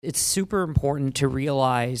It's super important to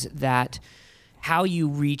realize that how you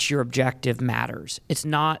reach your objective matters. It's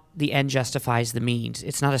not the end justifies the means.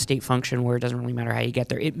 It's not a state function where it doesn't really matter how you get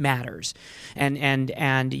there. It matters.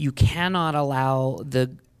 And you cannot allow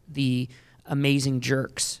the amazing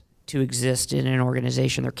jerks to exist in an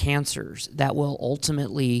organization. They're cancers that will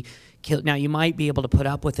ultimately kill. Now, you might be able to put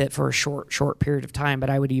up with it for a short period of time, but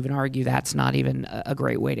I would even argue that's not even a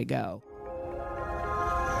great way to go.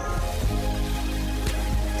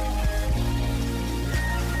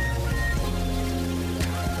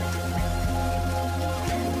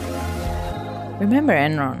 Remember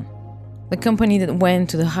Enron, the company that went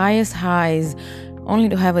to the highest highs only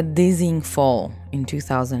to have a dizzying fall in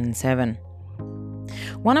 2007.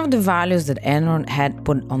 One of the values that Enron had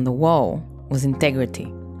put on the wall was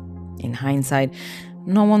integrity. In hindsight,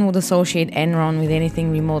 no one would associate Enron with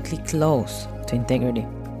anything remotely close to integrity.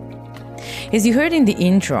 As you heard in the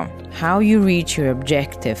intro, how you reach your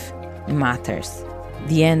objective matters.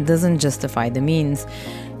 The end doesn't justify the means,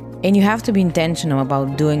 and you have to be intentional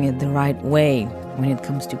about doing it the right way when it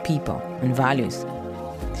comes to people and values.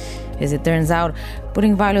 As it turns out,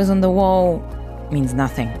 putting values on the wall means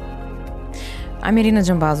nothing. I'm Irina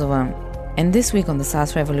Jambazova, and this week on the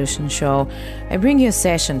SaaS Revolution show, I bring you a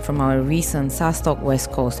session from our recent SaaS Talk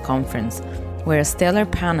West Coast conference, where a stellar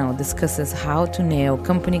panel discusses how to nail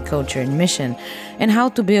company culture and mission, and how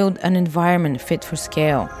to build an environment fit for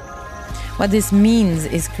scale. What this means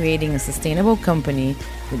is creating a sustainable company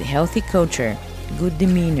with a healthy culture, good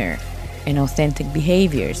demeanor, and authentic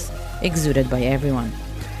behaviors exuded by everyone.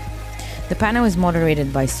 The panel is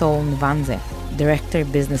moderated by Saul Nvanze, Director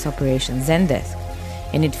of Business Operations Zendesk,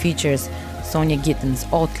 and it features Sonia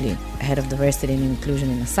Gittens-Otley, Head of Diversity and Inclusion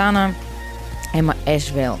in Asana, Emma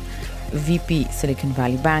Eschwell, VP Silicon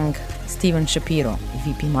Valley Bank, Steven Shapiro,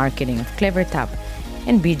 VP Marketing of CleverTap,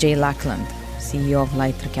 and BJ Lackland, CEO of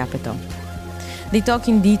Lighter Capital. They talk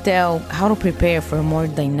in detail how to prepare for a more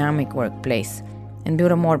dynamic workplace and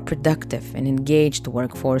build a more productive and engaged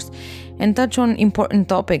workforce, and touch on important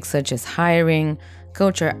topics such as hiring,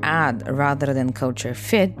 culture add rather than culture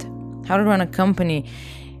fit, how to run a company,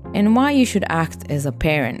 and why you should act as a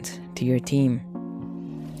parent to your team.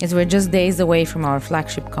 As we're just days away from our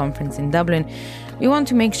flagship conference in Dublin, we want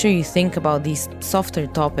to make sure you think about these softer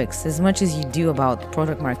topics as much as you do about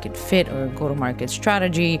product market fit or go-to-market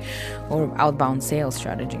strategy or outbound sales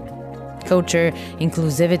strategy. Culture,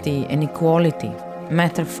 inclusivity, and equality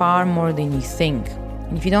matter far more than you think.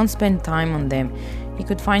 And if you don't spend time on them, you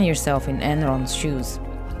could find yourself in Enron's shoes,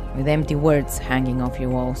 with empty words hanging off your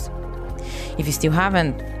walls. If you still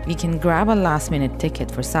haven't, you can grab a last-minute ticket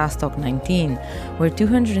for SaaS Talk 19, where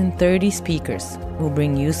 230 speakers will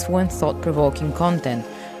bring useful and thought-provoking content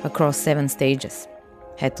across 7 stages.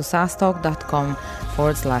 Head to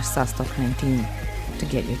saastalk.com/SaaS Talk 19 to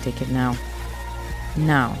get your ticket now.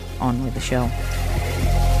 Now, on with the show.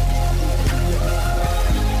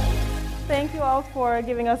 Thank you all for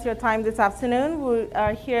giving us your time this afternoon. We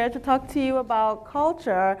are here to talk to you about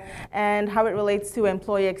culture and how it relates to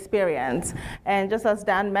employee experience. And just as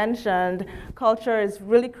Dan mentioned, culture is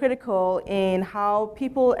really critical in how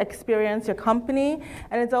people experience your company,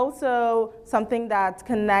 and it's also something that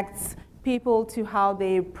connects people to how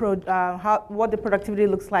they what the productivity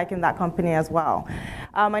looks like in that company as well.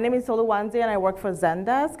 My name is Solu Wanze, and I work for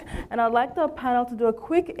Zendesk. And I'd like the panel to do a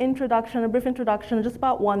quick introduction, a brief introduction, just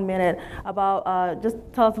about 1 minute, about just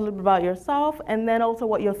tell us a little bit about yourself, and then also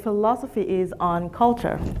what your philosophy is on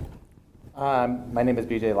culture. My name is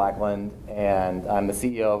BJ Lackland, and I'm the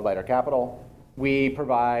CEO of Lighter Capital. We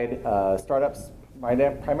provide startups,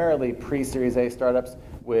 primarily pre-Series A startups,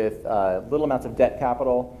 with little amounts of debt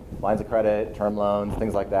capital, lines of credit, term loans,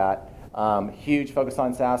 things like that. Huge focus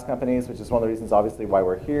on SaaS companies, which is one of the reasons, obviously, why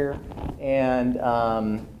we're here. And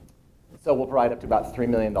so we'll provide up to about $3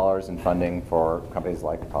 million in funding for companies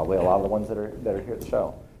like probably a lot of the ones that are here at the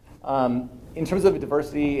show. In terms of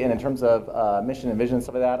diversity and in terms of mission and vision and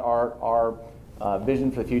stuff like that, our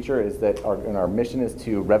vision for the future is that our mission is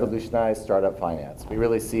to revolutionize startup finance. We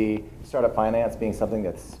really see startup finance being something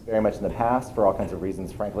that's very much in the past for all kinds of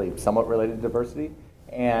reasons, frankly, somewhat related to diversity.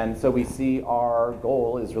 And so we see our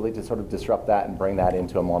goal is really to sort of disrupt that and bring that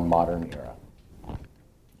into a more modern era.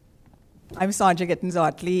 I'm Sandra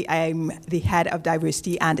Gittens-Otley. I'm the head of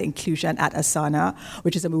diversity and inclusion at Asana,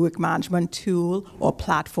 which is a work management tool or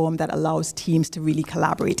platform that allows teams to really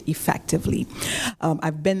collaborate effectively.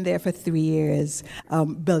 I've been there for 3 years,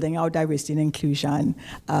 building out diversity and inclusion,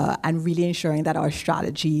 and really ensuring that our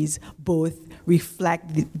strategies both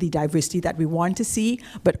reflect the diversity that we want to see,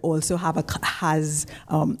 but also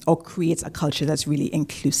creates a culture that's really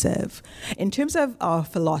inclusive. In terms of our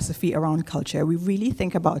philosophy around culture, we really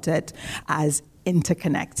think about it as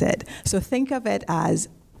interconnected. So think of it as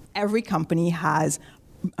every company has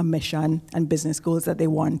a mission and business goals that they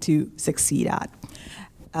want to succeed at.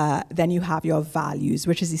 Then you have your values,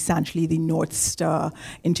 which is essentially the North Star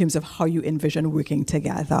in terms of how you envision working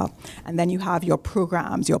together. And then you have your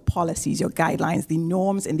programs, your policies, your guidelines, the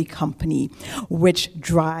norms in the company, which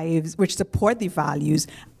support the values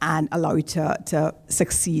and allow you to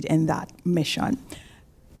succeed in that mission.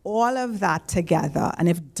 All of that together, and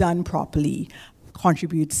if done properly,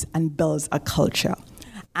 contributes and builds a culture.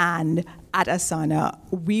 And at Asana,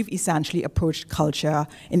 we've essentially approached culture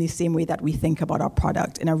in the same way that we think about our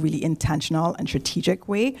product, in a really intentional and strategic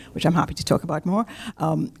way, which I'm happy to talk about more.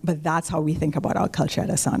 But that's how we think about our culture at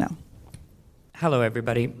Asana. Hello,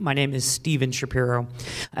 everybody. My name is Steven Shapiro,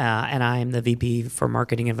 and I am the VP for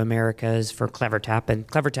Marketing of Americas for CleverTap. And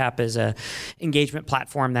CleverTap is an engagement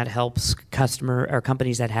platform that helps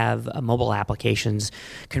companies that have mobile applications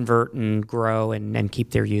convert and grow and keep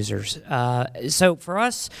their users. So for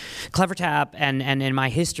us, CleverTap and in my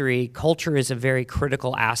history, culture is a very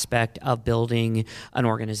critical aspect of building an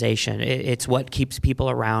organization. It's what keeps people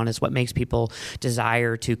around. It's what makes people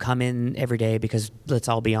desire to come in every day because, let's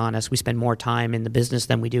all be honest, we spend more time in the business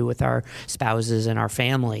than we do with our spouses and our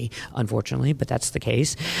family, unfortunately, but that's the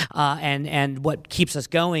case. And what keeps us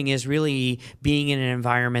going is really being in an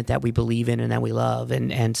environment that we believe in and that we love.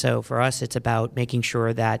 And so for us, it's about making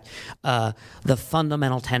sure that the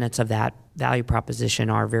fundamental tenets of that value proposition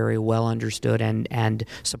are very well understood and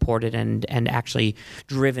supported and actually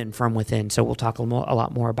driven from within. So we'll talk a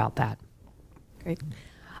lot more about that. Great.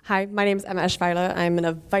 Hi, my name is Emma Eschweiler. I'm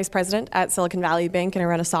a vice president at Silicon Valley Bank, and I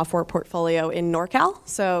run a software portfolio in NorCal.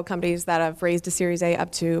 So companies that have raised a Series A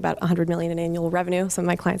up to about $100 million in annual revenue. Some of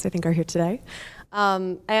my clients, I think, are here today.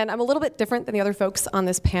 And I'm a little bit different than the other folks on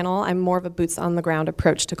this panel. I'm more of a boots-on-the-ground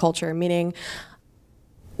approach to culture, meaning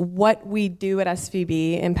what we do at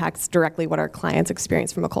SVB impacts directly what our clients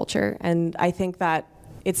experience from a culture. And I think that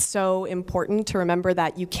it's so important to remember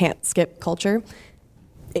that you can't skip culture.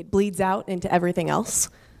 It bleeds out into everything else.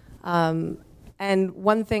 And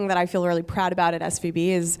one thing that I feel really proud about at SVB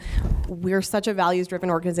is we're such a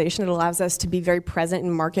values-driven organization. It allows us to be very present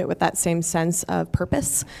in market with that same sense of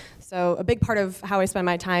purpose. So a big part of how I spend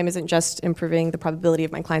my time isn't just improving the probability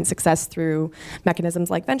of my client's success through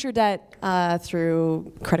mechanisms like venture debt,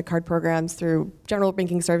 through credit card programs, through general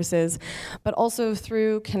banking services, but also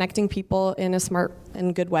through connecting people in a smart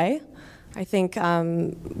and good way. I think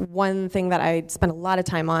one thing that I spend a lot of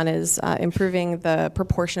time on is improving the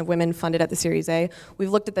proportion of women funded at the Series A. We've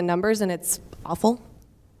looked at the numbers, and it's awful.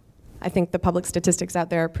 I think the public statistics out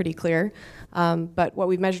there are pretty clear. But what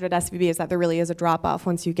we've measured at SVB is that there really is a drop-off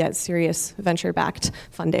once you get serious venture-backed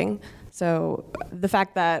funding. So the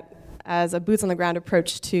fact that as a boots-on-the-ground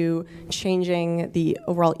approach to changing the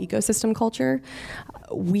overall ecosystem culture,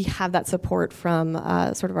 we have that support from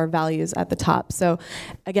sort of our values at the top. So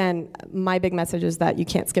again, my big message is that you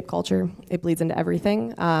can't skip culture. It bleeds into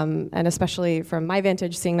everything. And especially from my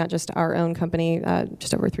vantage, seeing not just our own company,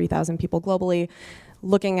 just over 3,000 people globally,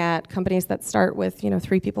 looking at companies that start with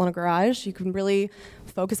 3 people in a garage, you can really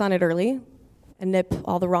focus on it early and nip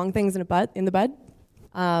all the wrong things in the bud.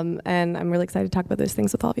 And I'm really excited to talk about those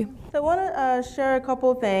things with all of you. So I want to share a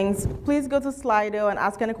couple things. Please go to Slido and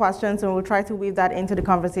ask any questions, and we'll try to weave that into the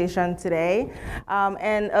conversation today.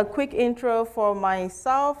 And a quick intro for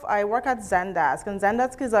myself. I work at Zendesk, and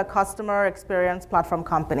Zendesk is a customer experience platform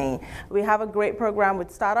company. We have a great program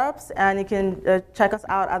with startups, and you can check us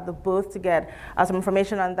out at the booth to get some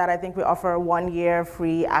information on that. I think we offer 1 year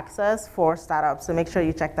free access for startups, so make sure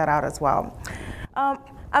you check that out as well.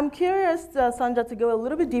 I'm curious, Sandra, to go a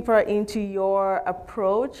little bit deeper into your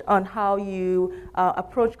approach on how you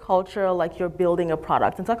approach culture like you're building a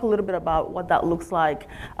product, and talk a little bit about what that looks like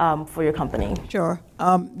for your company. Sure.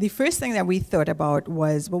 The first thing that we thought about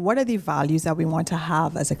was, well, what are the values that we want to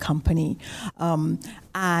have as a company?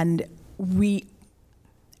 And we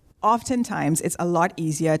oftentimes it's a lot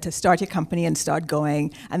easier to start your company and start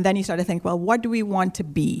going, and then you start to think, well, what do we want to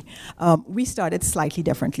be? We started slightly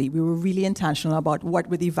differently. We were really intentional about what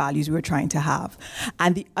were the values we were trying to have.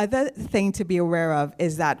 And the other thing to be aware of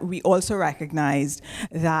is that we also recognized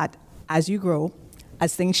that as you grow,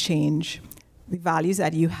 as things change, the values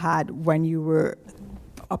that you had when you were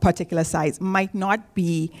a particular size might not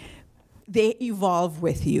be, they evolve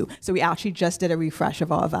with you. So we actually just did a refresh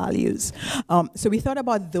of our values. So we thought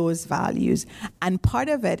about those values. And part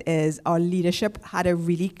of it is our leadership had a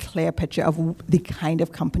really clear picture of the kind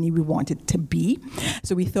of company we wanted to be.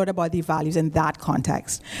 So we thought about the values in that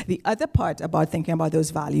context. The other part about thinking about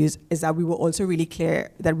those values is that we were also really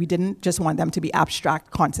clear that we didn't just want them to be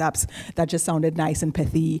abstract concepts that just sounded nice and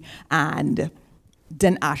pithy and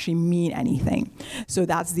didn't actually mean anything. So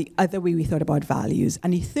that's the other way we thought about values.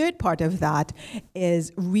 And the third part of that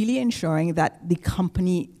is really ensuring that the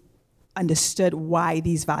company understood why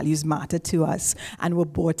these values mattered to us and were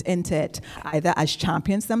bought into it, either as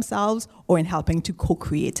champions themselves or in helping to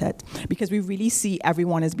co-create it. Because we really see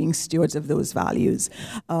everyone as being stewards of those values.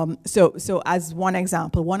 So as one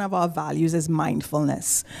example, one of our values is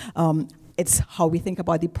mindfulness. It's how we think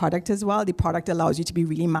about the product as well. The product allows you to be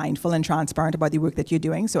really mindful and transparent about the work that you're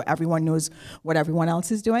doing, so everyone knows what everyone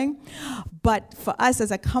else is doing. But for us as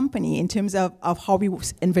a company, in terms of how we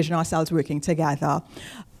envision ourselves working together,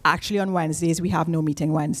 actually on Wednesdays, we have no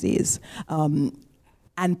meeting Wednesdays.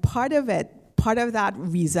 And part of that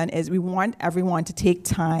reason is we want everyone to take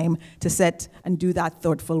time to sit and do that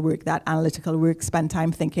thoughtful work, that analytical work, spend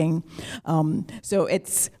time thinking. So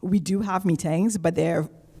we do have meetings, but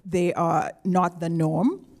they are not the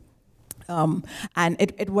norm. And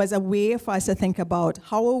it was a way for us to think about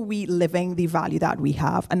how are we living the value that we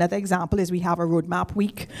have. Another example is we have a roadmap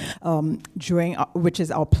week which is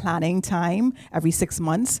our planning time every 6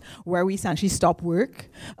 months, where we essentially stop work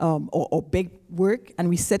or big work, and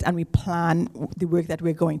we sit and we plan the work that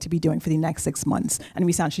we're going to be doing for the next 6 months, and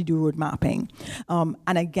we essentially do road mapping. And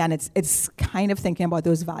again, it's kind of thinking about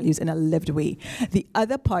those values in a lived way. The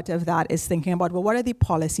other part of that is thinking about, well, what are the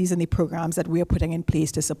policies and the programs that we are putting in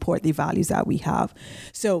place to support the values that we have?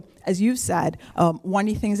 So as you've said, one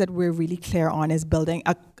of the things that we're really clear on is building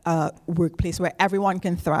a workplace where everyone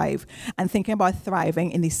can thrive, and thinking about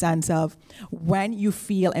thriving in the sense of when you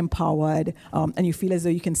feel empowered and you feel as though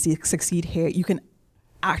you can succeed here, you can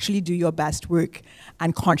actually do your best work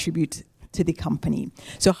and contribute to the company.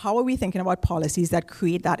 So how are we thinking about policies that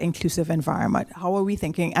create that inclusive environment? How are we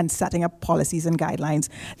thinking and setting up policies and guidelines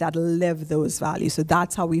that live those values? So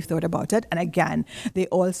that's how we've thought about it. And again, they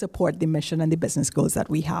all support the mission and the business goals that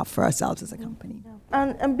we have for ourselves as a company.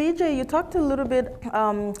 And BJ, you talked a little bit,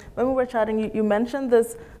 when we were chatting, you mentioned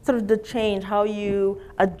this sort of the change, how you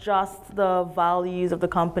adjust the values of the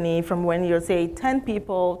company from when you're, say, 10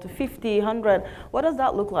 people to 50, 100. What does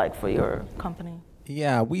that look like for your company?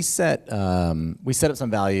 Yeah, we set up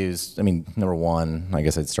some values. I mean, number one, I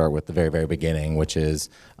guess I'd start with the very, very beginning, which is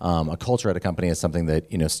a culture at a company is something that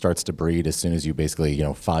starts to breed as soon as you basically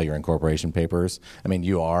file your incorporation papers. I mean,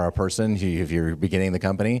 you are a person if you're beginning the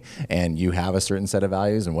company and you have a certain set of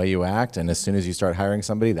values and way you act, and as soon as you start hiring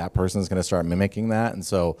somebody, that person is going to start mimicking that, and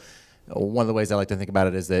so. One of the ways I like to think about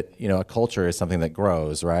it is that a culture is something that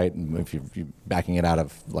grows, right? If you're backing it out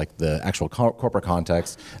of like the actual corporate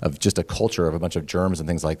context of just a culture of a bunch of germs and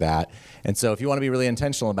things like that. And so if you want to be really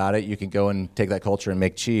intentional about it, you can go and take that culture and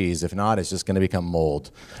make cheese. If not, it's just going to become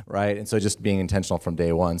mold, right? And so just being intentional from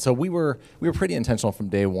day one. So we were pretty intentional from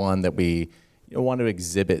day one that we want to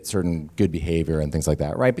exhibit certain good behavior and things like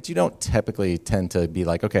that, right? But you don't typically tend to be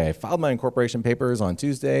like, okay, I filed my incorporation papers on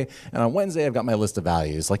Tuesday, and on Wednesday I've got my list of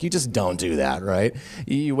values. Like, you just don't do that, right?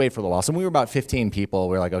 You wait for a little while. So when we were about 15 people,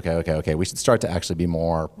 we were like, okay, we should start to actually be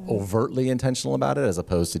more overtly intentional about it, as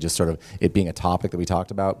opposed to just sort of it being a topic that we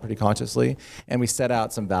talked about pretty consciously. And we set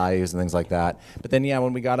out some values and things like that. But then,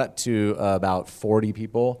 when we got up to about 40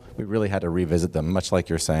 people, we really had to revisit them, much like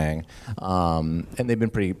you're saying. And they've been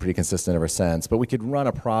pretty consistent ever since. But we could run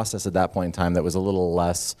a process at that point in time that was a little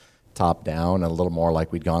less top down and a little more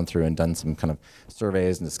like we'd gone through and done some kind of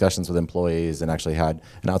surveys and discussions with employees and actually had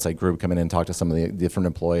an outside group come in and talk to some of the different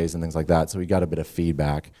employees and things like that. So we got a bit of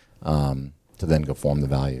feedback to then go form the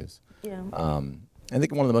values. Yeah. I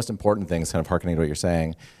think one of the most important things, kind of hearkening to what you're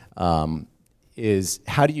saying, is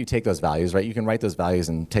how do you take those values, right? You can write those values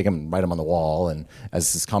and take them and write them on the wall. And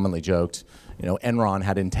as is commonly joked, Enron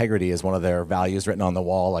had integrity as one of their values written on the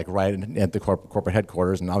wall, like right at the corporate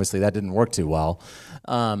headquarters, and obviously that didn't work too well.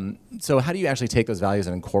 So how do you actually take those values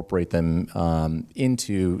and incorporate them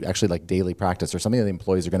into actually like daily practice or something that the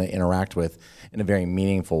employees are going to interact with in a very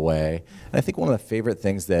meaningful way? And I think one of the favorite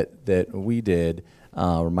things that we did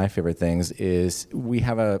or my favorite things, is we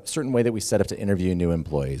have a certain way that we set up to interview new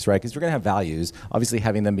employees, right? Because we're going to have values. Obviously,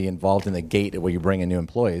 having them be involved in the gate where you bring in new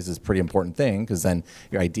employees is a pretty important thing, because then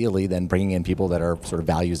you're ideally then bringing in people that are sort of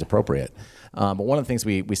values appropriate. But one of the things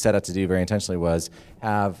we set out to do very intentionally was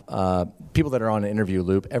have people that are on an interview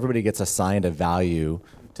loop, everybody gets assigned a value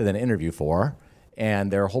to then interview for.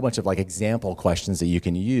 And there are a whole bunch of like example questions that you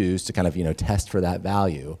can use to kind of, test for that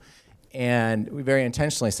value. And we very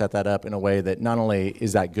intentionally set that up in a way that not only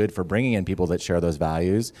is that good for bringing in people that share those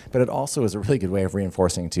values, but it also is a really good way of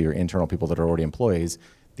reinforcing to your internal people that are already employees,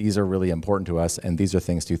 these are really important to us and these are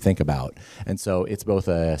things to think about. And so it's both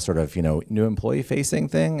a sort of, new employee facing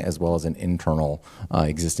thing as well as an internal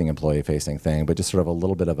existing employee facing thing, but just sort of a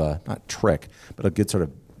little bit of a, not trick, but a good sort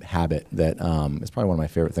of habit that is probably one of my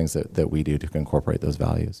favorite things that we do to incorporate those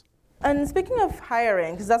values. And speaking of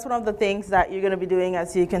hiring, because that's one of the things that you're going to be doing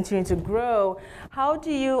as you continue to grow, how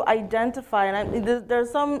do you identify, and there's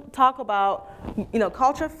some talk about,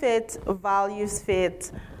 culture fit, values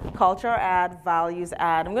fit, culture add, values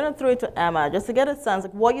add. I'm going to throw it to Emma just to get a sense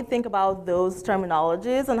of what you think about those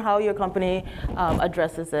terminologies and how your company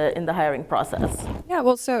addresses it in the hiring process. Yeah,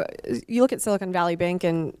 well, so you look at Silicon Valley Bank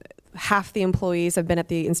and half the employees have been at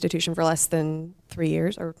the institution for less than 3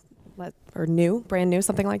 years or brand new,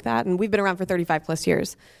 something like that. And we've been around for 35 plus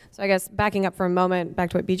years. So I guess backing up for a moment, back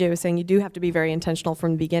to what BJ was saying, you do have to be very intentional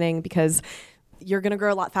from the beginning because you're going to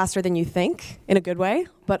grow a lot faster than you think in a good way.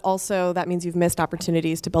 But also that means you've missed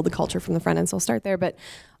opportunities to build the culture from the front end. So I'll start there. But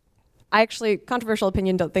I actually, controversial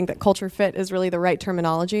opinion, don't think that culture fit is really the right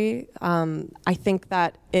terminology. I think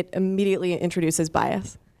that it immediately introduces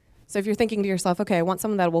bias. So if you're thinking to yourself, okay, I want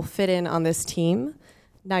someone that will fit in on this team,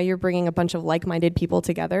 now you're bringing a bunch of like-minded people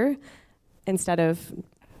together instead of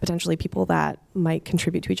potentially people that might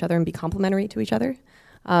contribute to each other and be complementary to each other.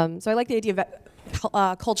 So I like the idea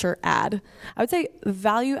of culture add. I would say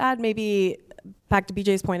value add, maybe back to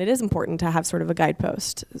BJ's point, it is important to have sort of a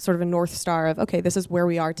guidepost, sort of a North Star of, okay, this is where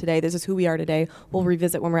we are today, this is who we are today. We'll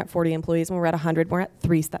revisit when we're at 40 employees, when we're at 100, when we're at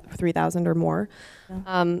 3,000 or more.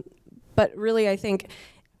 Yeah. But really, I think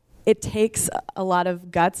it takes a lot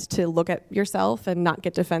of guts to look at yourself and not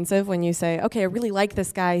get defensive when you say, okay, I really like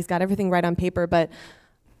this guy. He's got everything right on paper, but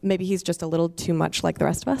maybe he's just a little too much like the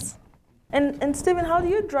rest of us. And Stephen, how do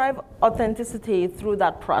you drive authenticity through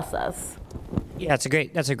that process? Yeah,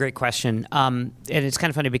 that's a great question. And it's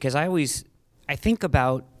kind of funny because I think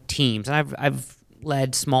about teams, and I've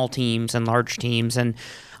led small teams and large teams, and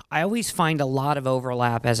I always find a lot of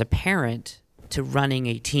overlap as a parent to running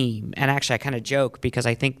a team. And actually I kind of joke because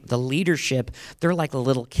I think the leadership, they're like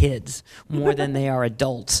little kids more than they are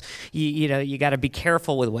adults. You got to be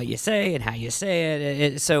careful with what you say and how you say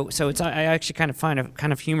it. So it's, I actually kind of find it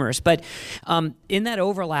kind of humorous. But in that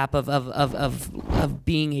overlap of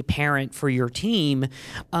being a parent for your team,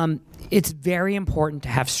 it's very important to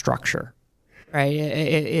have structure. Right?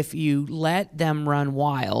 If you let them run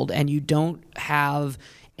wild and you don't have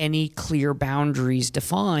any clear boundaries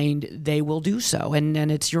defined, they will do so, and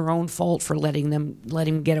it's your own fault for letting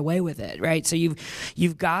them get away with it, right? So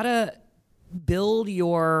you've got to build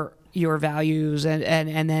your values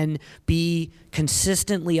and then be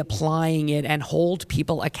consistently applying it and hold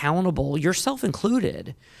people accountable, yourself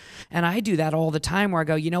included. And I do that all the time where I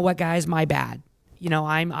go, you know what, guys, my bad.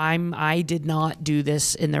 I did not do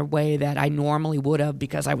this in the way that I normally would have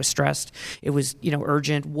because I was stressed. It was,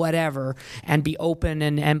 urgent, whatever, and be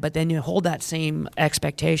open but then you hold that same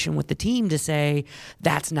expectation with the team to say,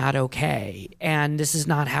 that's not okay. And this is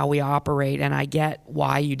not how we operate. And I get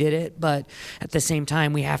why you did it. But at the same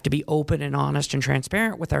time, we have to be open and honest and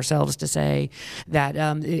transparent with ourselves to say that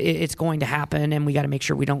it's going to happen and we got to make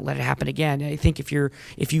sure we don't let it happen again. I think if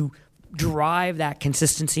you drive that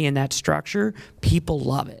consistency and that structure, people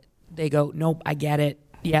love it. They go, nope, I get it.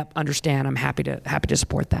 Yep, understand. I'm happy to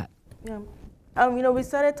support that. Yeah. We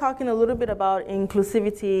started talking a little bit about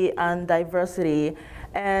inclusivity and diversity.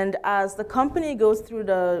 And as the company goes through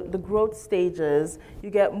the growth stages, you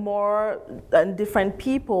get more and different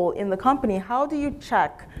people in the company. How do you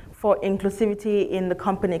check for inclusivity in the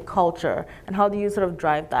company culture? And how do you sort of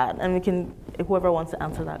drive that? And whoever wants to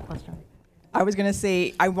answer that question. I was going to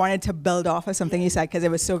say, I wanted to build off of something you said because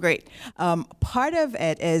it was so great. Part of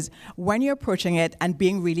it is when you're approaching it and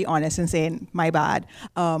being really honest and saying, my bad,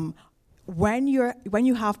 when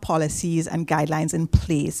you have policies and guidelines in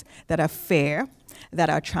place that are fair, that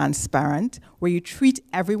are transparent, where you treat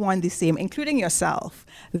everyone the same, including yourself,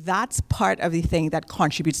 that's part of the thing that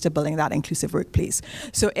contributes to building that inclusive workplace.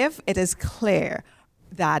 So if it is clear,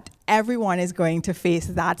 that everyone is going to face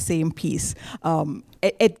that same piece.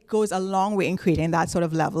 It goes a long way in creating that sort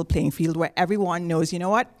of level playing field where everyone knows, you know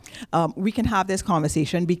what, we can have this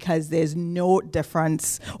conversation because there's no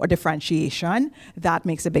difference or differentiation. That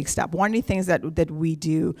makes a big step. One of the things that we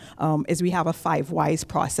do is we have a 5 whys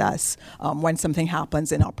process when something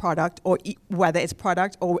happens in our product, or whether it's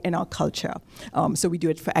product or in our culture. So we do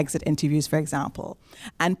it for exit interviews, for example.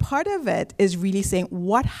 And part of it is really saying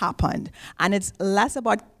what happened. And it's less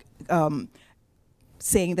about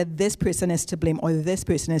saying that this person is to blame or this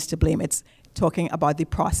person is to blame. It's talking about the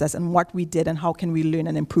process and what we did and how can we learn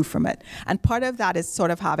and improve from it. And part of that is sort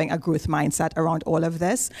of having a growth mindset around all of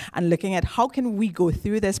this and looking at how can we go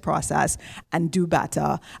through this process and do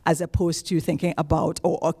better, as opposed to thinking about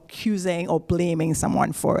or accusing or blaming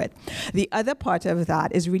someone for it. The other part of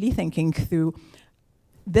that is really thinking through,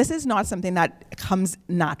 this is not something that comes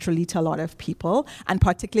naturally to a lot of people, and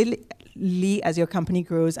particularly as your company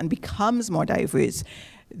grows and becomes more diverse,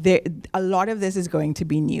 a lot of this is going to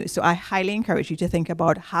be new. So I highly encourage you to think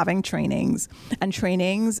about having trainings. And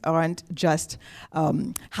trainings aren't just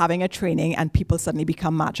having a training and people suddenly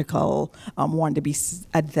become magical, want to be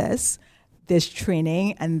at this. There's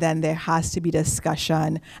training, and then there has to be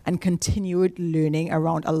discussion and continued learning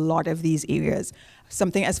around a lot of these areas.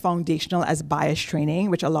 Something as foundational as bias training,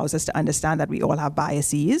 which allows us to understand that we all have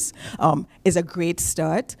biases, is a great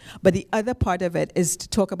start. But the other part of it is to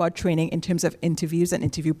talk about training in terms of interviews and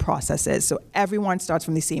interview processes. So everyone starts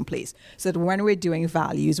from the same place. So that when we're doing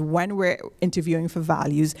values, when we're interviewing for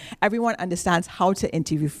values, everyone understands how to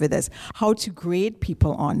interview for this, how to grade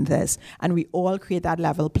people on this. And we all create that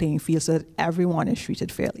level playing field so that everyone is treated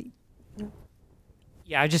fairly.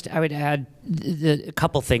 Yeah, I would add a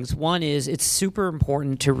couple things. One is it's super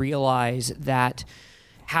important to realize that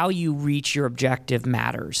how you reach your objective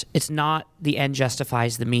matters. It's not the end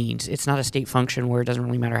justifies the means. It's not a state function where it doesn't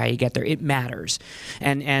really matter how you get there. It matters,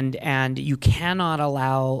 and you cannot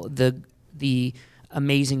allow the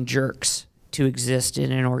amazing jerks to exist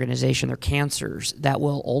in an organization. They're cancers that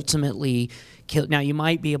will ultimately kill. Now, you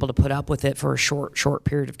might be able to put up with it for a short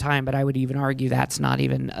period of time, but I would even argue that's not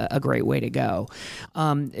even a great way to go.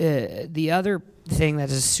 The other thing that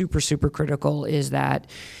is super, super critical is that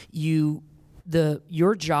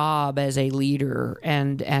your job as a leader,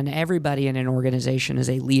 and everybody in an organization is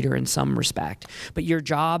a leader in some respect, but your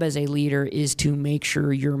job as a leader is to make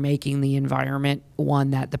sure you're making the environment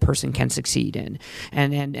one that the person can succeed in.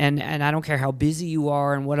 And I don't care how busy you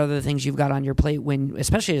are and what other things you've got on your plate,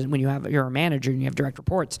 especially when you're a manager and you have direct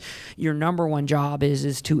reports, your number one job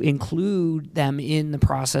is to include them in the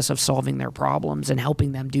process of solving their problems and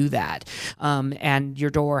helping them do that. And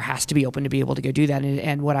your door has to be open to be able to go do that.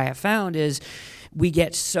 And what I have found is we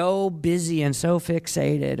get so busy and so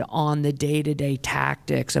fixated on the day-to-day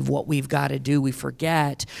tactics of what we've got to do, we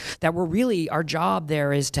forget that our job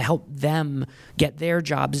there is to help them get their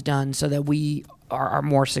jobs done so that we are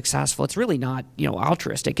more successful. It's really not,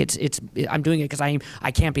 altruistic. I'm doing it because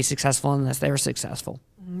I can't be successful unless they're successful.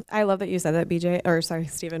 I love that you said that,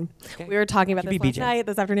 Stephen. Okay. We were talking about this last night,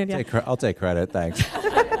 this afternoon. Yeah. I'll take credit. Thanks.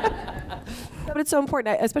 But it's so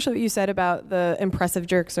important, especially what you said about the impressive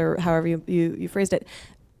jerks, or however you phrased it.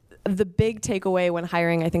 The big takeaway when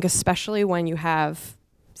hiring, I think, especially when you have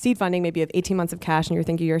seed funding, maybe you have 18 months of cash and you're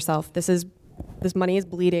thinking to yourself, this money is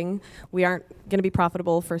bleeding. We aren't going to be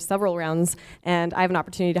profitable for several rounds, and I have an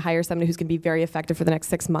opportunity to hire somebody who's going to be very effective for the next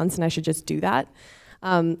 6 months, and I should just do that.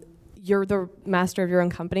 You're the master of your own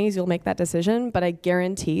companies. You'll make that decision, but I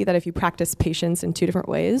guarantee that if you practice patience in 2 different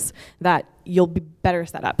ways, that you'll be better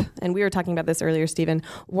set up. And we were talking about this earlier, Stephen.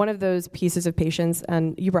 One of those pieces of patience,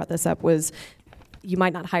 and you brought this up, was you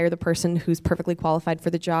might not hire the person who's perfectly qualified for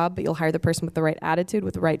the job, but you'll hire the person with the right attitude,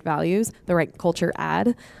 with the right values, the right culture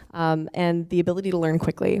add, and the ability to learn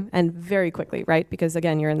quickly, and very quickly, right? Because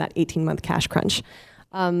again, you're in that 18-month cash crunch.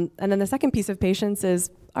 And then the second piece of patience is,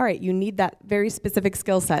 all right, you need that very specific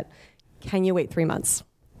skill set. Can you wait 3 months?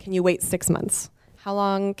 Can you wait 6 months? How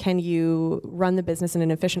long can you run the business in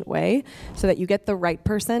an efficient way so that you get the right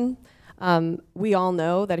person? We all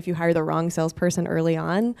know that if you hire the wrong salesperson early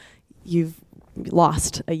on, you've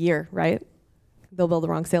lost a year, right? They'll build the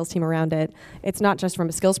wrong sales team around it. It's not just from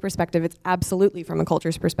a skills perspective, it's absolutely from a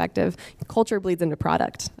culture's perspective. Culture bleeds into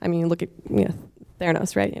product. I mean, look at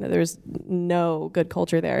Theranos, right? There's no good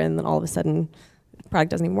culture there, and then all of a sudden,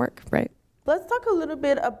 product doesn't even work, right? Let's talk a little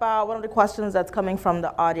bit about one of the questions that's coming from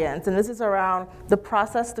the audience, and this is around the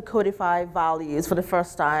process to codify values for the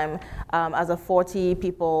first time as a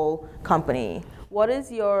 40-people company. What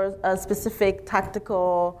is your specific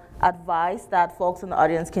tactical advice that folks in the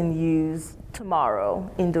audience can use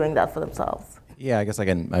tomorrow in doing that for themselves? Yeah, I guess I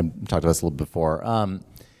talked about this a little before.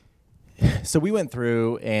 So we went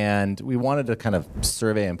through and we wanted to kind of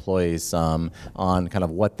survey employees some on kind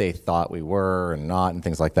of what they thought we were and not and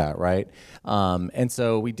things like that, right? And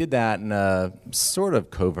so we did that in a sort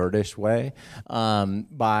of covert-ish way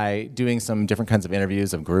by doing some different kinds of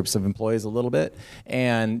interviews of groups of employees a little bit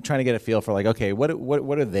and trying to get a feel for like, okay, what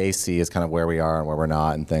do they see as kind of where we are and where we're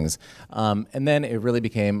not and things. And then it really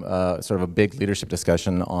became sort of a big leadership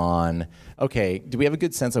discussion on, okay, do we have a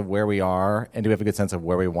good sense of where we are and do we have a good sense of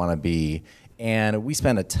where we want to be? And we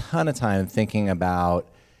spent a ton of time thinking about,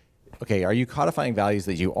 okay, are you codifying values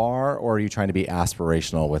that you are, or are you trying to be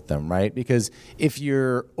aspirational with them, right? Because if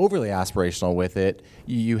you're overly aspirational with it,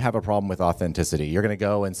 you have a problem with authenticity. You're going to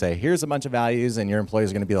go and say, here's a bunch of values, and your employees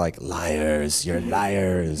are going to be like, liars, you're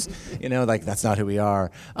liars. Like, that's not who we are.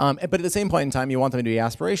 But at the same point in time, you want them to be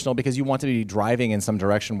aspirational because you want to be driving in some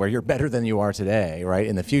direction where you're better than you are today, right,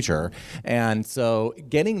 in the future. And so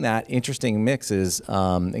getting that interesting mix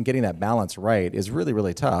and getting that balance right is really,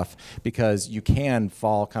 really tough because you can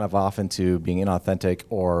fall kind of off into being inauthentic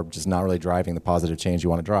or just not really driving the positive change you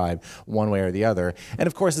want to drive one way or the other. And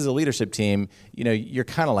of course, as a leadership team, you're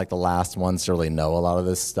kind of like the last ones to really know a lot of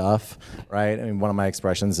this stuff, right? I mean, one of my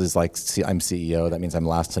expressions is like, I'm CEO. That means I'm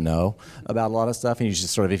last to know about a lot of stuff. And you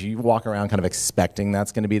just sort of, if you walk around kind of expecting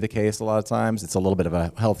that's going to be the case a lot of times, it's a little bit of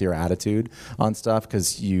a healthier attitude on stuff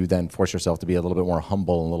because you then force yourself to be a little bit more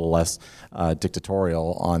humble and a little less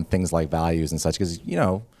dictatorial on things like values and such. Because,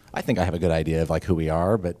 I think I have a good idea of like who we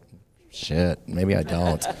are, but shit, maybe I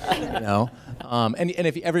don't, And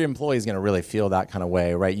if every employee is going to really feel that kind of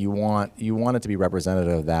way, right? You want it to be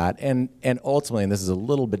representative of that, and ultimately, and this is a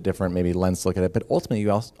little bit different, maybe lens to look at it, but ultimately,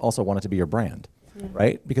 you also want it to be your brand,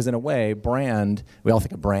 right? Because in a way, brand, we all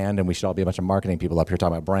think of brand, and we should all be a bunch of marketing people up here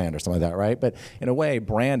talking about brand or something like that, right? But in a way,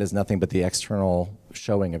 brand is nothing but the external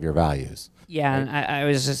showing of your values. Yeah, and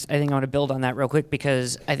I think I want to build on that real quick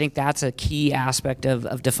because I think that's a key aspect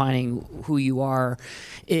of defining who you are.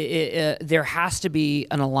 There has to be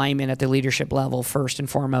an alignment at the leadership level first and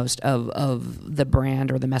foremost of the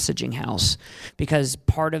brand or the messaging house, because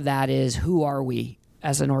part of that is who are we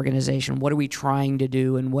as an organization? What are we trying to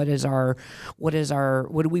do, and what do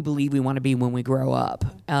we believe we want to be when we grow up?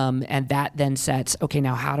 And that then sets, okay,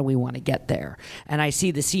 now how do we want to get there? And I see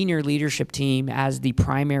the senior leadership team as the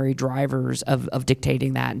primary drivers of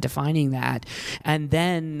dictating that and defining that, and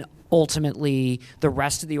then ultimately the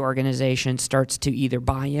rest of the organization starts to either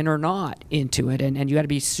buy in or not into it. And you got to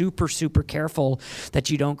be super, super careful that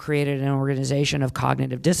you don't create an organization of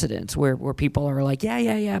cognitive dissonance where people are like,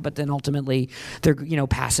 yeah, but then ultimately their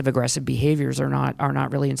passive aggressive behaviors are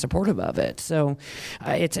not really in supportive of it. So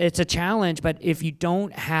it's a challenge, but if you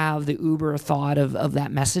don't have the uber thought of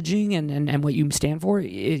that messaging and what you stand for,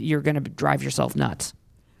 you're going to drive yourself nuts.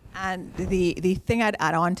 And the thing I'd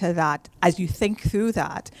add on to that, as you think through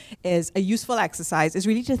that, is a useful exercise is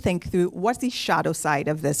really to think through what's the shadow side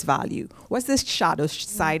of this value? What's this shadow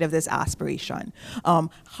side of this aspiration?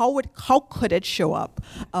 How could it show up?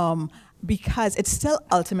 Because it still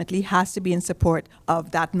ultimately has to be in support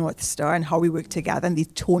of that North Star and how we work together and the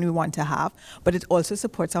tone we want to have, but it also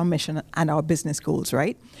supports our mission and our business goals,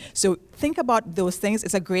 right? So think about those things.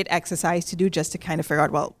 It's a great exercise to do just to kind of figure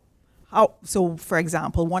out, well, so, for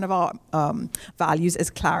example, one of our values is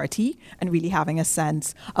clarity and really having a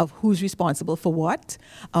sense of who's responsible for what.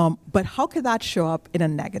 But how could that show up in a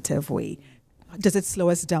negative way? Does it slow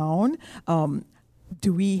us down?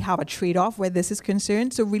 Do we have a trade-off where this is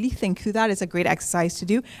concerned? So really think through that. It's a great exercise to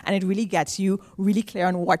do, and it really gets you really clear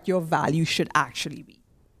on what your value should actually be.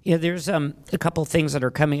 Yeah, there's a couple of things that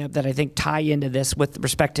are coming up that I think tie into this with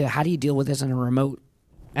respect to how do you deal with this in a remote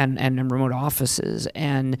and in remote offices.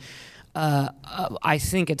 And I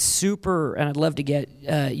think it's super, and I'd love to get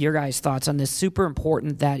your guys' thoughts on this, super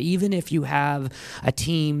important that even if you have a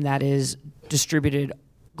team that is distributed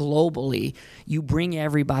globally, you bring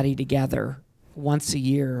everybody together once a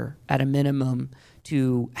year at a minimum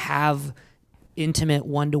to have intimate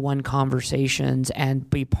one-to-one conversations and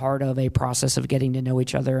be part of a process of getting to know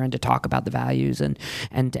each other and to talk about the values and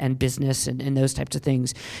business and those types of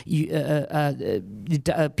things.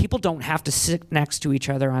 People don't have to sit next to each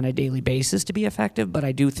other on a daily basis to be effective, but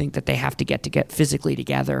I do think that they have to get physically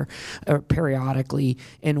together periodically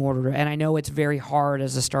in order to, and I know it's very hard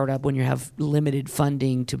as a startup when you have limited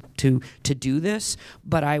funding to do this,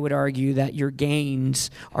 but I would argue that your gains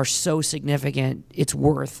are so significant it's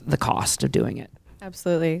worth the cost of doing it.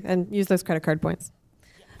 Absolutely, and use those credit card points.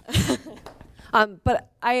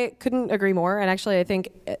 But I couldn't agree more. And actually, I think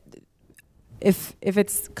if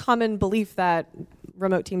it's common belief that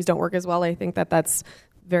remote teams don't work as well, I think that's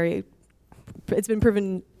it's been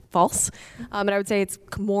proven false. And I would say it's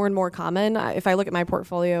more and more common. If I look at my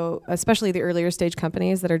portfolio, especially the earlier stage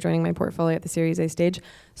companies that are joining my portfolio at the Series A stage,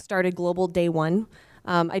 started global day one.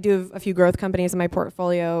 I do have a few growth companies in my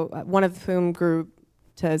portfolio, one of whom grew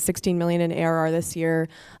to 16 million in ARR this year,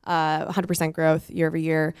 100% growth year over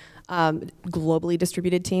year, globally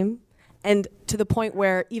distributed team. And to the point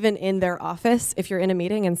where even in their office, if you're in a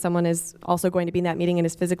meeting and someone is also going to be in that meeting and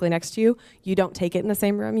is physically next to you, you don't take it in the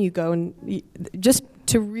same room. You go and just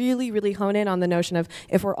to really, really hone in on the notion of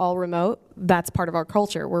if we're all remote, that's part of our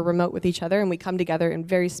culture. We're remote with each other and we come together in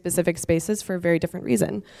very specific spaces for a very different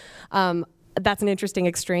reason. That's an interesting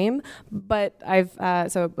extreme, but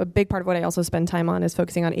so a big part of what I also spend time on is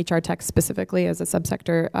focusing on HR tech specifically as a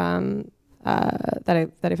subsector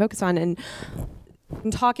that I focus on. And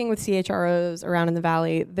in talking with CHROs around in the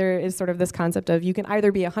Valley, there is sort of this concept of you can either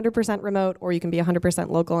be 100% remote or you can be 100%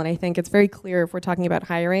 local. And I think it's very clear if we're talking about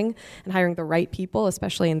hiring and hiring the right people,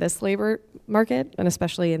 especially in this labor market and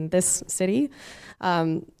especially in this city,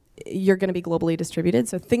 you're going to be globally distributed.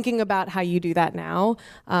 So thinking about how you do that now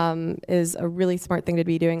is a really smart thing to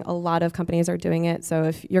be doing. A lot of companies are doing it. So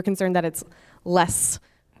if you're concerned that it's less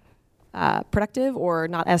productive or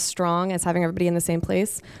not as strong as having everybody in the same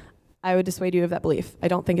place, I would dissuade you of that belief. I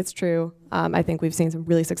don't think it's true. I think we've seen some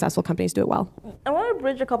really successful companies do it well. I want to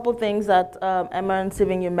bridge a couple of things that Emma and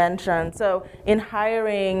Siving you mentioned. So in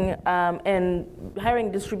hiring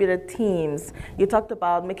distributed teams, you talked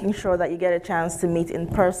about making sure that you get a chance to meet in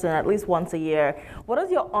person at least once a year. What does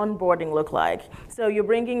your onboarding look like? So you're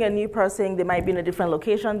bringing a new person, they might be in a different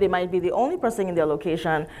location, they might be the only person in their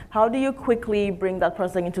location. How do you quickly bring that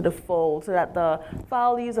person into the fold so that the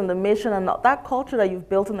values and the mission and that culture that you've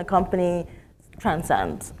built in the company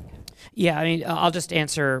transcends? Yeah, I mean, I'll just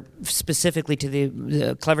answer specifically to the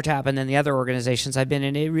CleverTap and then the other organizations I've been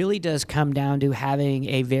in. It really does come down to having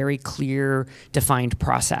a very clear, defined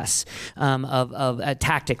process of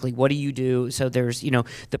tactically, what do you do? So there's,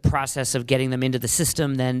 the process of getting them into the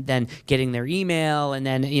system, then getting their email, and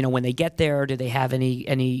then, when they get there, do they have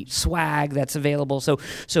any swag that's available? So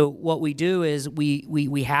what we do is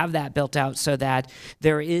we have that built out so that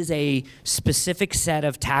there is a specific set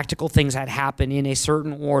of tactical things that happen in a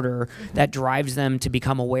certain order that drives them to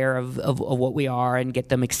become aware of what we are and get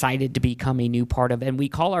them excited to become a new part of it. And we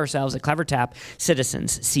call ourselves at CleverTap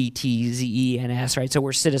citizens, CTZENS, right? So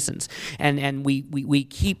we're citizens. And we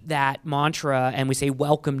keep that mantra and we say,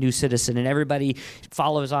 welcome new citizen. And everybody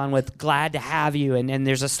follows on with glad to have you. And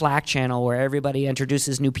there's a Slack channel where everybody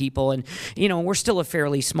introduces new people. And, we're still a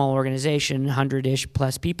fairly small organization, 100-ish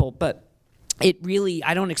plus people, but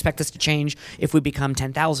I don't expect this to change if we become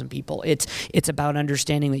 10,000 people. It's about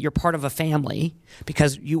understanding that you're part of a family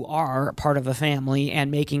because you are part of a family,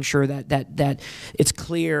 and making sure that it's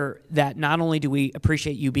clear that not only do we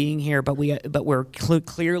appreciate you being here, but we're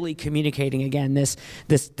clearly communicating again this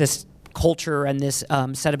culture and this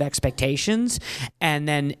set of expectations, and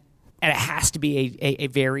it has to be a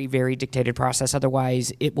very, very dictated process.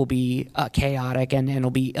 Otherwise, it will be chaotic and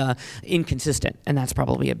it'll be inconsistent, and that's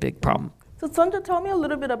probably a big problem. So Sandra, tell me a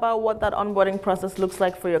little bit about what that onboarding process looks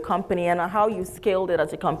like for your company and how you scaled it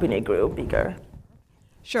as a company grew bigger.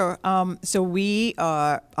 Sure. So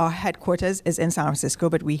our headquarters is in San Francisco,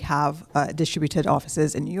 but we have distributed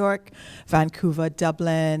offices in New York, Vancouver,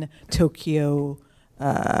 Dublin, Tokyo,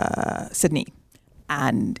 Sydney,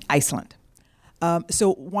 and Iceland.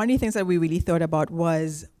 So one of the things that we really thought about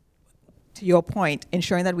was, to your point,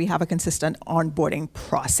 ensuring that we have a consistent onboarding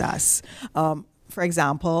process. For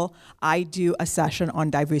example, I do a session on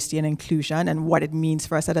diversity and inclusion and what it means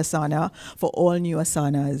for us at Asana for all new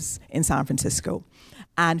Asanas in San Francisco.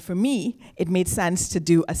 And for me, it made sense to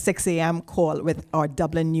do a 6 a.m. call with our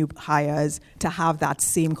Dublin new hires to have that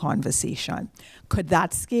same conversation. Could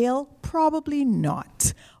that scale? Probably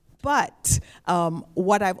not. But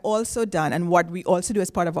what I've also done, and what we also do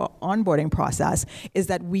as part of our onboarding process, is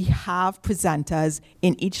that we have presenters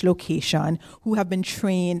in each location who have been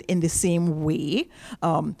trained in the same way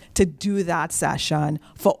to do that session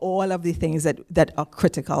for all of the things that are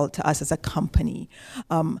critical to us as a company.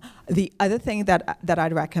 The other thing that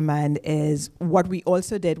I'd recommend is what we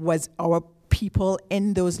also did was our people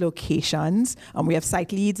in those locations. We have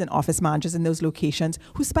site leads and office managers in those locations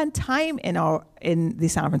who spend time in the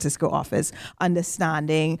San Francisco office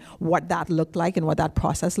understanding what that looked like and what that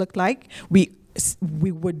process looked like. We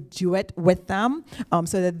would do it with them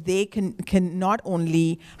so that they can not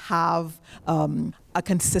only have a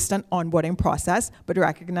consistent onboarding process, but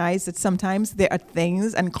recognize that sometimes there are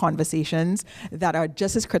things and conversations that are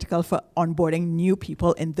just as critical for onboarding new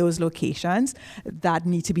people in those locations that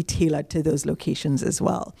need to be tailored to those locations as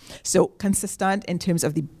well. So consistent in terms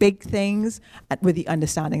of the big things, with the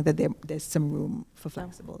understanding that there's some room for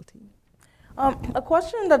flexibility. A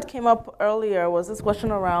question that came up earlier was this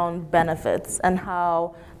question around benefits and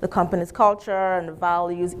how the company's culture and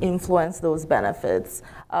values influence those benefits.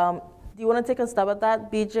 Do you want to take a stab at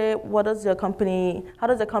that, BJ? How does your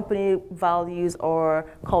company values or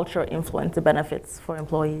culture influence the benefits for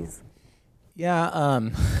employees? Yeah,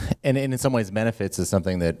 and in some ways, benefits is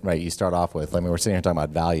something that, right, you start off with. I mean, we're sitting here talking about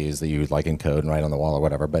values that you would like encode and write on the wall or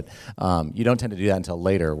whatever, but you don't tend to do that until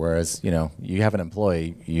later, whereas, you have an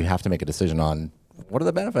employee, you have to make a decision on what are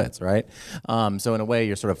the benefits, right? So in a way,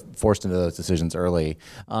 you're sort of forced into those decisions early.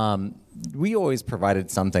 We always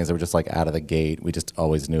provided some things that were just like out of the gate. We just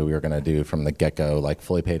always knew we were going to do from the get-go, like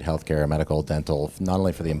fully paid healthcare, medical, dental, not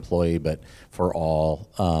only for the employee, but for all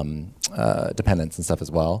dependents and stuff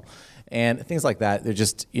as well. And things like that, they're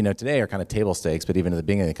just, today are kind of table stakes, but even at the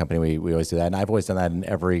beginning of the company, we always do that. And I've always done that in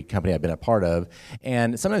every company I've been a part of.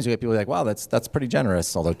 And sometimes you get people like, wow, that's pretty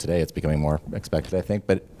generous, although today it's becoming more expected, I think.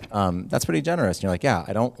 But that's pretty generous. And you're like, yeah,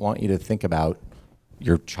 I don't want you to think about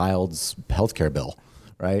your child's healthcare bill,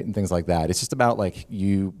 right? And things like that. It's just about like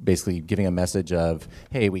you basically giving a message of,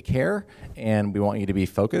 hey, we care and we want you to be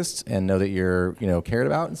focused and know that you're, cared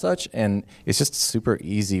about and such. And it's just a super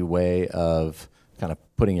easy way of kind of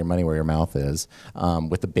putting your money where your mouth is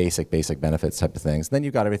with the basic benefits type of things. Then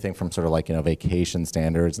you've got everything from sort of like, vacation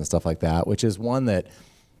standards and stuff like that, which is one that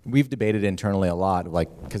we've debated internally a lot,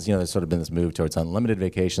 because, there's sort of been this move towards unlimited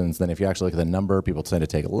vacations. Then if you actually look at the number, people tend to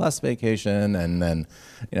take less vacation, and then,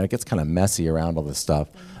 it gets kind of messy around all this stuff.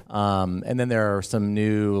 And then there are some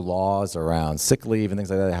new laws around sick leave and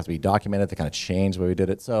things like that that have to be documented to kind of change the way we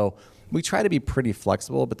did it. So we try to be pretty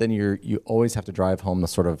flexible, but then you always have to drive home the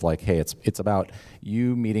sort of like, hey, it's about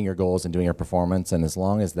you meeting your goals and doing your performance, and as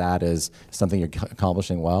long as that is something you're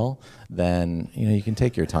accomplishing well, then you can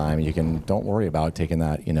take your time. Don't worry about taking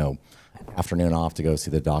that afternoon off to go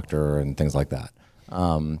see the doctor and things like that.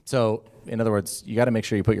 So in other words, you got to make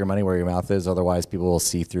sure you put your money where your mouth is, otherwise people will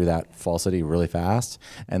see through that falsity really fast.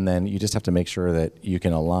 And then you just have to make sure that you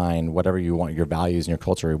can align whatever you want, your values and your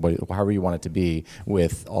culture, however you want it to be,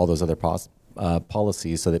 with all those other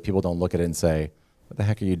policies, so that people don't look at it and say, what the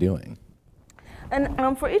heck are you doing?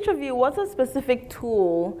 And for each of you, what's a specific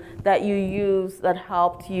tool that you use that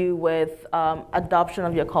helped you with adoption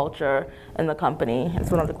of your culture in the company?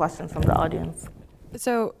 It's one of the questions from the audience.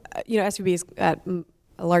 So, SVB is at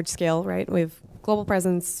a large scale, right? We have global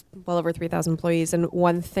presence, well over 3,000 employees. And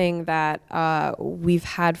one thing that we've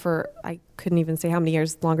had for, I couldn't even say how many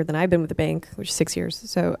years longer than I've been with the bank, which is 6 years.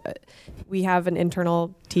 So we have an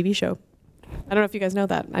internal TV show. I don't know if you guys know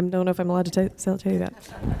that. I don't know if I'm allowed to tell you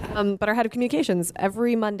that. But our head of communications,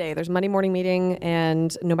 every Monday, there's a Monday morning meeting,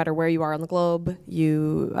 and no matter where you are on the globe,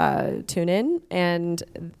 you tune in, and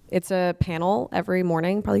it's a panel every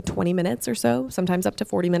morning, probably 20 minutes or so, sometimes up to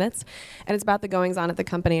 40 minutes, and it's about the goings on at the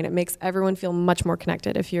company, and it makes everyone feel much more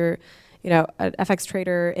connected. If you're an FX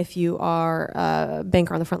trader, if you are a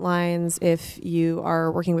banker on the front lines, if you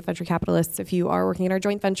are working with venture capitalists, if you are working in our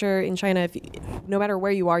joint venture in China, no matter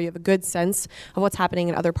where you are, you have a good sense of what's happening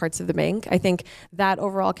in other parts of the bank. I think that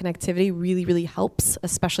overall connectivity really, really helps,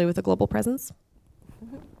 especially with a global presence.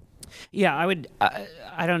 Yeah,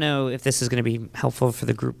 I don't know if this is going to be helpful for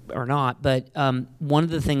the group or not, but one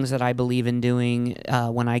of the things that I believe in doing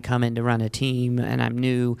when I come in to run a team and I'm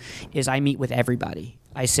new is I meet with everybody.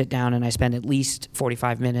 I sit down and I spend at least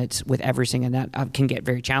 45 minutes with every single, and that can get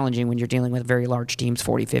very challenging when you're dealing with very large teams,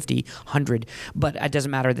 40, 50, 100, but it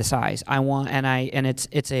doesn't matter the size.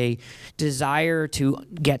 It's a desire to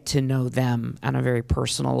get to know them on a very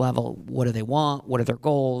personal level. What do they want? What are their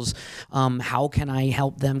goals? How can I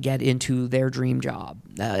help them get into their dream job?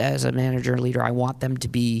 As a manager and leader, I want them to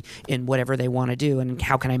be in whatever they want to do, and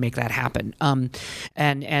how can I make that happen?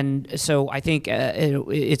 And so I think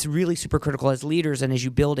it's really super critical as leaders, and as you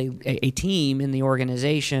build a team in the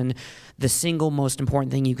organization, the single most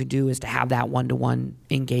important thing you can do is to have that one-to-one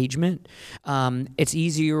engagement. It's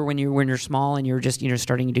easier when you're small and you're just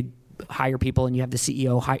starting to hire people and you have the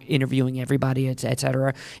CEO interviewing everybody, et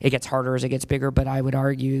cetera. It gets harder as it gets bigger, but I would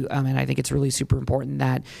argue, and I think it's really super important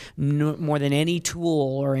that more than any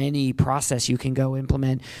tool or any process you can go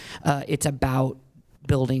implement, it's about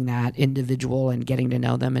building that individual and getting to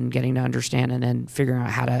know them and getting to understand, and then figuring out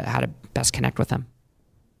how to best connect with them.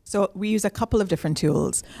 So we use a couple of different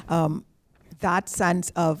tools. That sense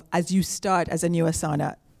of, as you start as a new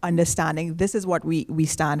Asana, understanding this is what we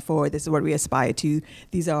stand for, this is what we aspire to,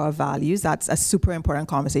 these are our values. That's a super important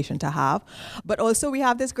conversation to have. But also we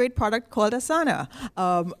have this great product called Asana,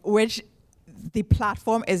 which the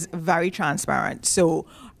platform is very transparent. So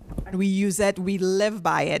we use it, we live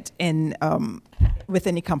by it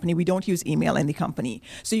within the company. We don't use email in the company.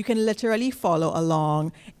 So you can literally follow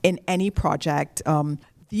along in any project.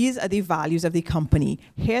 These are the values of the company.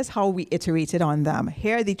 Here's how we iterated on them.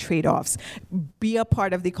 Here are the trade-offs. Be a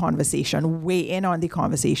part of the conversation, weigh in on the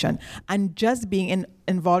conversation, and just being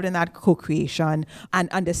involved in that co-creation and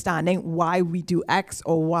understanding why we do X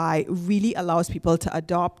or Y really allows people to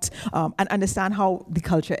adopt and understand how the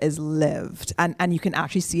culture is lived. And you can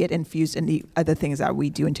actually see it infused in the other things that we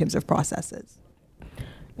do in terms of processes.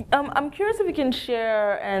 I'm curious if you can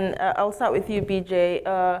share, and I'll start with you, BJ,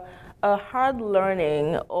 a hard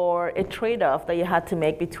learning or a trade-off that you had to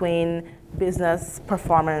make between business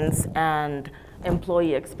performance and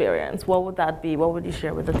employee experience. What would that be? What would you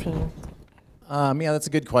share with the team? Yeah, that's a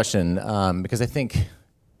good question, because I think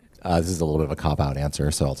this is a little bit of a cop-out answer,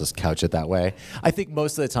 so I'll just couch it that way. I think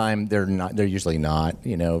most of the time they're usually not,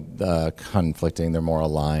 conflicting. They're more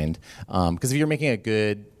aligned. Because if you're making a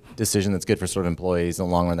good decision that's good for sort of employees in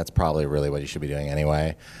the long run, that's probably really what you should be doing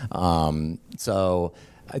anyway. So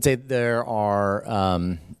I'd say there are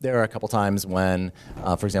a couple times when,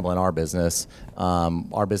 for example, in our business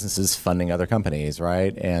is funding other companies,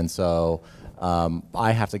 right? And so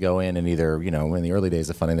I have to go in and either, in the early days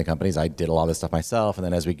of funding the companies, I did a lot of this stuff myself. And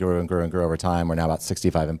then as we grew and grew and grew over time, we're now about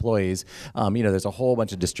 65 employees. There's a whole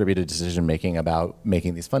bunch of distributed decision making about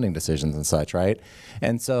making these funding decisions and such, right?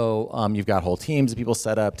 And so you've got whole teams of people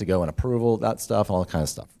set up to go and approval that stuff and all that kind of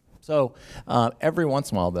stuff. So every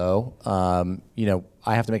once in a while, though,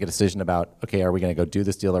 I have to make a decision about, okay, are we going to go do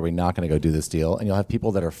this deal? Are we not going to go do this deal? And you'll have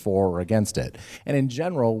people that are for or against it. And in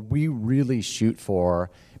general, we really shoot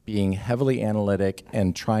for being heavily analytic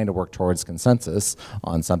and trying to work towards consensus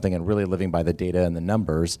on something and really living by the data and the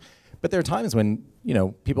numbers. But there are times when,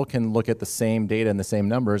 people can look at the same data and the same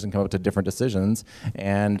numbers and come up to different decisions,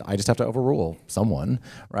 and I just have to overrule someone,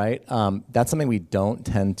 right? That's something we don't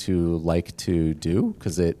tend to like to do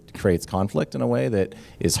because it creates conflict in a way that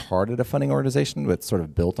is hard at a funding organization, but sort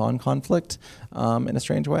of built on conflict in a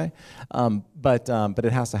strange way. But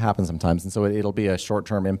it has to happen sometimes, and so it'll be a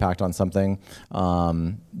short-term impact on something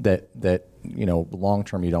that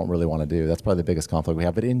long-term you don't really want to do. That's probably the biggest conflict we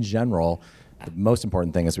have. But in general, the most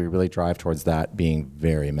important thing is we really drive towards that being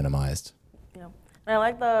very minimized. Yeah, and I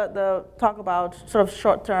like the talk about sort of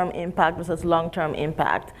short-term impact versus long-term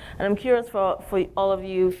impact. And I'm curious for all of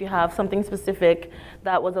you if you have something specific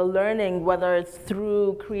that was a learning, whether it's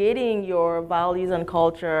through creating your values and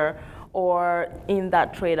culture or in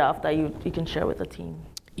that trade-off that you can share with the team.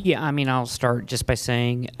 Yeah, I'll start just by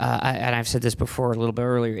saying, and I've said this before a little bit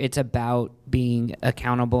earlier, it's about being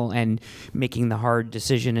accountable and making the hard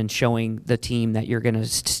decision and showing the team that you're going to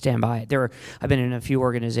stand by it. I've been in a few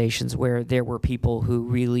organizations where there were people who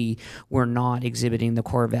really were not exhibiting the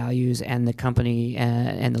core values, and the company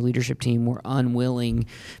and the leadership team were unwilling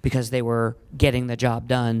because they were getting the job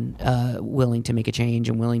done, willing to make a change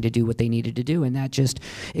and willing to do what they needed to do. And that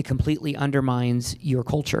it completely undermines your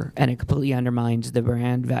culture, and it completely undermines the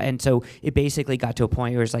brand. And so it basically got to a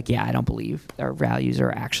point where it's like, yeah, I don't believe our values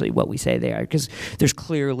are actually what we say they are, because there's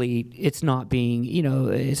clearly it's not being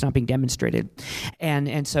demonstrated,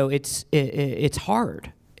 and so it's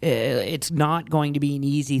hard. It's not going to be an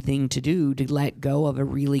easy thing to do to let go of a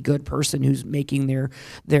really good person who's making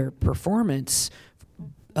their performance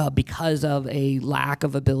because of a lack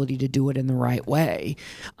of ability to do it in the right way.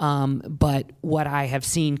 But what I have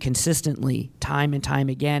seen consistently, time and time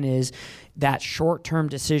again, is that short-term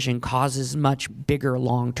decision causes much bigger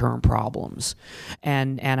long-term problems.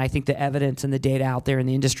 And I think the evidence and the data out there in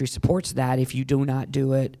the industry supports that. If you do not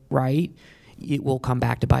do it right, it will come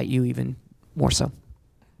back to bite you even more so.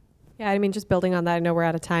 Yeah, just building on that, I know we're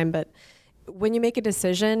out of time, but when you make a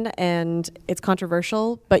decision and it's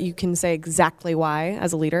controversial, but you can say exactly why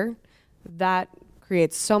as a leader, that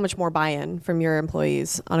creates so much more buy-in from your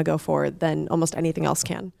employees on a go forward than almost anything else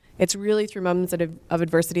can. It's really through moments of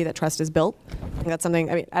adversity that trust is built. And that's something,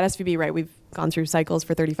 at SVB, right, we've gone through cycles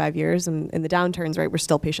for 35 years, and in the downturns, right, we're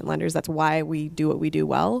still patient lenders. That's why we do what we do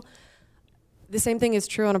well. The same thing is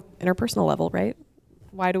true on an interpersonal level, right?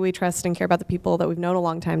 Why do we trust and care about the people that we've known a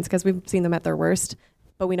long time? It's because we've seen them at their worst,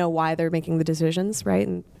 but we know why they're making the decisions, right,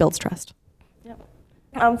 and builds trust. Yep.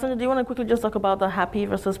 Sandra, do you want to quickly just talk about the happy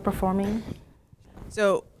versus performing?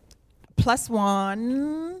 So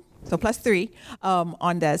 +1, so +3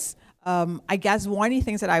 on this. I guess one of the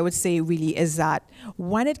things that I would say really is that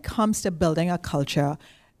when it comes to building a culture,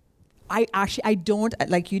 I don't,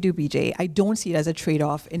 like you do, BJ, I don't see it as a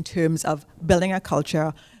trade-off in terms of building a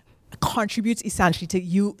culture contributes essentially to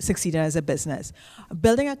you succeeding as a business.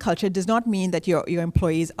 Building a culture does not mean that your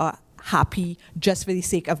employees are happy just for the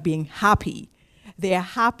sake of being happy. They are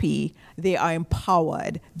happy, they are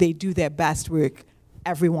empowered, they do their best work,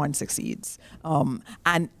 everyone succeeds.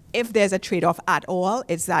 And if there's a trade-off at all,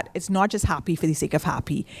 it's that it's not just happy for the sake of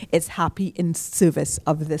happy, it's happy in service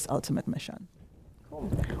of this ultimate mission.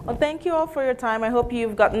 Well, thank you all for your time. I hope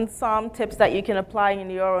you've gotten some tips that you can apply in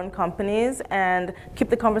your own companies and keep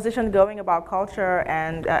the conversation going about culture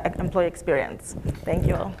and employee experience. Thank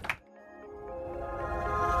you all.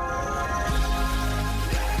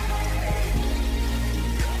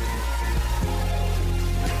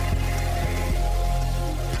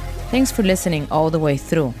 Thanks for listening all the way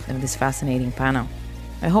through of this fascinating panel.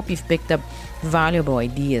 I hope you've picked up valuable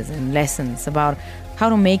ideas and lessons about how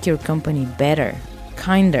to make your company better,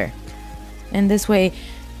 kinder, and this way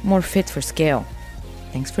more fit for scale.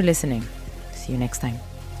 Thanks for listening. See you next time.